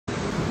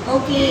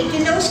Okay,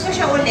 kinlose ko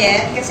siya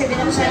ulit kasi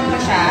binuksan ko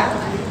siya.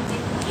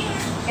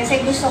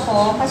 Kasi gusto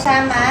ko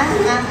kasama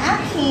ang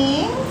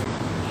aking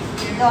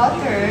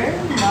daughter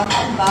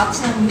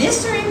mag-unbox ng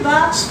mystery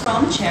box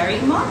from Cherry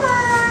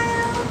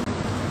Mobile.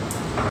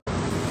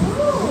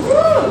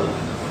 Ooh.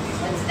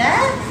 What's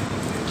that?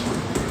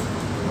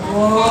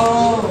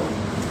 Whoa!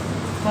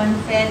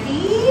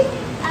 Confetti?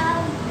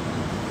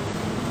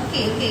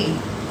 Okay.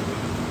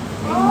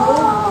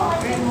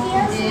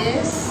 Remove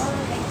this.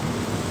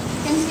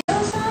 You can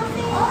feel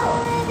something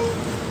already.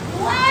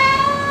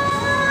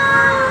 Wow!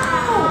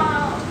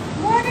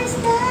 What is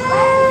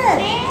that?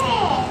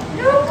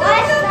 Look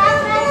at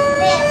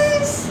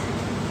this!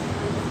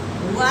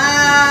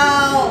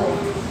 Wow!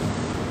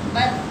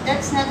 But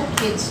that's not a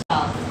kid's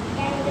stuff.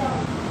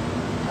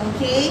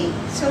 Okay,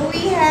 so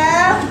we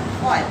have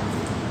what?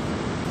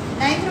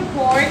 Nitro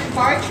port,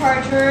 bar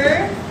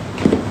charger.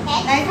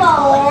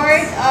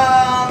 Nitroport,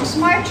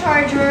 smart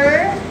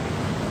charger,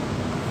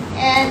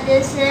 and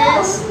this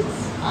is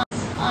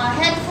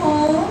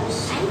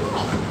headphones.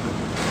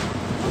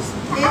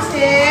 This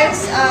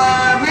is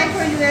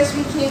micro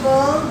USB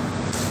cable.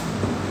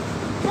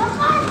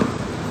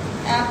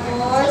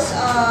 Tapos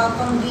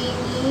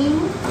pang-gaming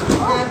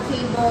na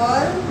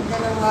cable,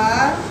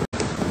 dalawa.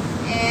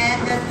 And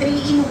the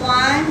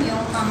 3-in-1,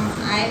 yung pang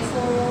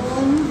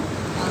iPhone,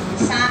 pang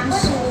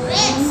Samsung,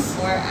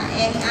 or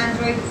any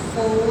Android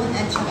phone,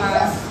 at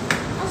saka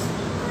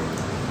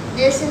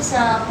this is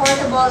a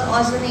portable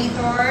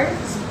ozonator,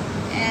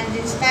 and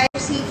this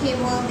Type-C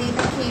cable,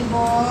 data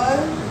cable,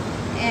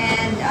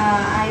 and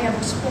I have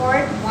a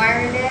sport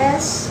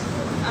wireless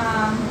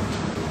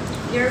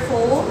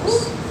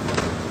earphones.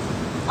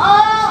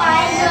 Oh,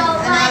 I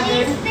know what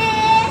is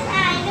this.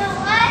 I know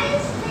what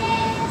is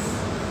this.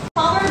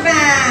 Power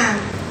bank,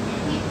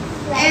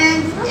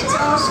 and it's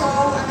also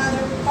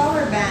another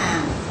power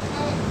bank.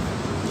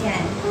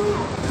 Yan.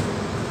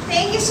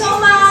 Thank you so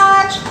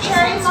much,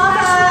 Cherry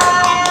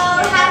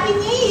Mobile. Happy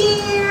New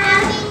Year.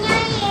 Happy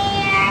New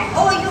Year.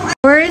 Oh, yung...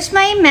 Where's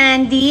my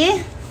Mandy?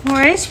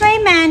 Where's my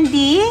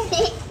Mandy?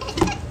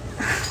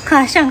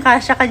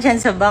 Kasyang-kasya ka dyan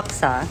sa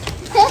box, ha?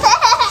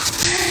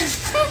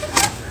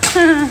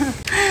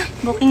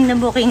 Booking na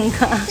booking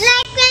ka.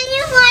 Like when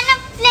you wanna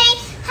play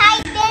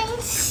hide and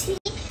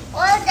seek,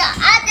 or the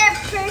other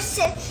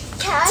person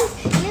can,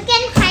 you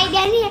can hide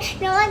in here.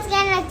 No one's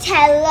gonna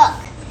tell. Look.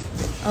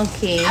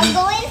 Okay. I'll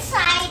go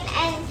inside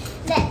and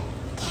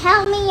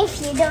tell me if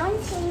you don't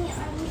see me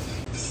or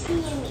see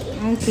me.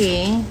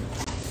 Okay.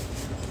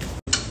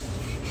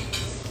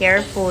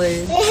 Careful.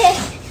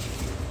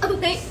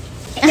 Okay.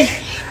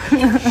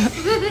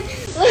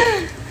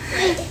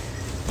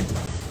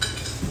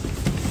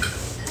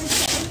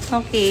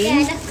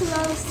 Okay. Gotta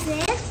close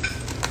this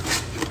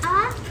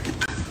up.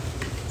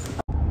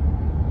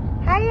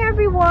 Hi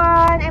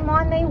everyone! I'm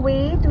on my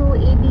way to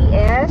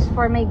ABS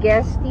for my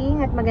guesting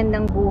at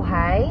Magandang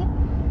Buhay.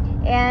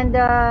 And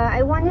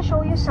I want to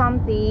show you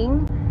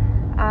something.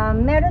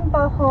 Meron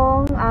pa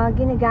akong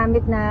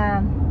ginagamit na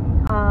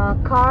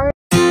car.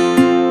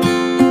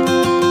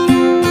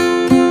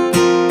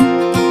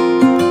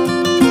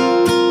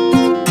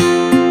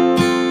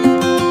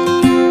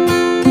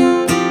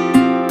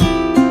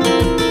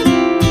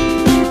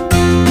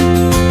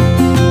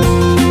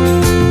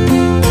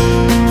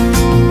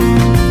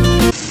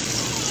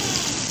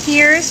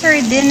 Here's our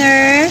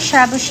dinner,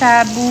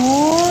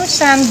 shabu-shabu,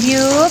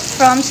 samgyup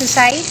from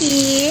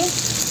Society.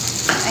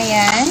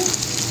 Ayan.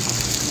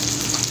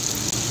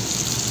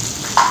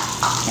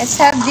 Let's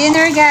have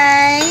dinner,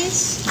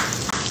 guys.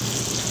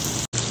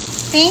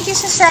 Thank you,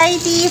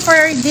 Society, for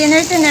our dinner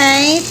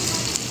tonight.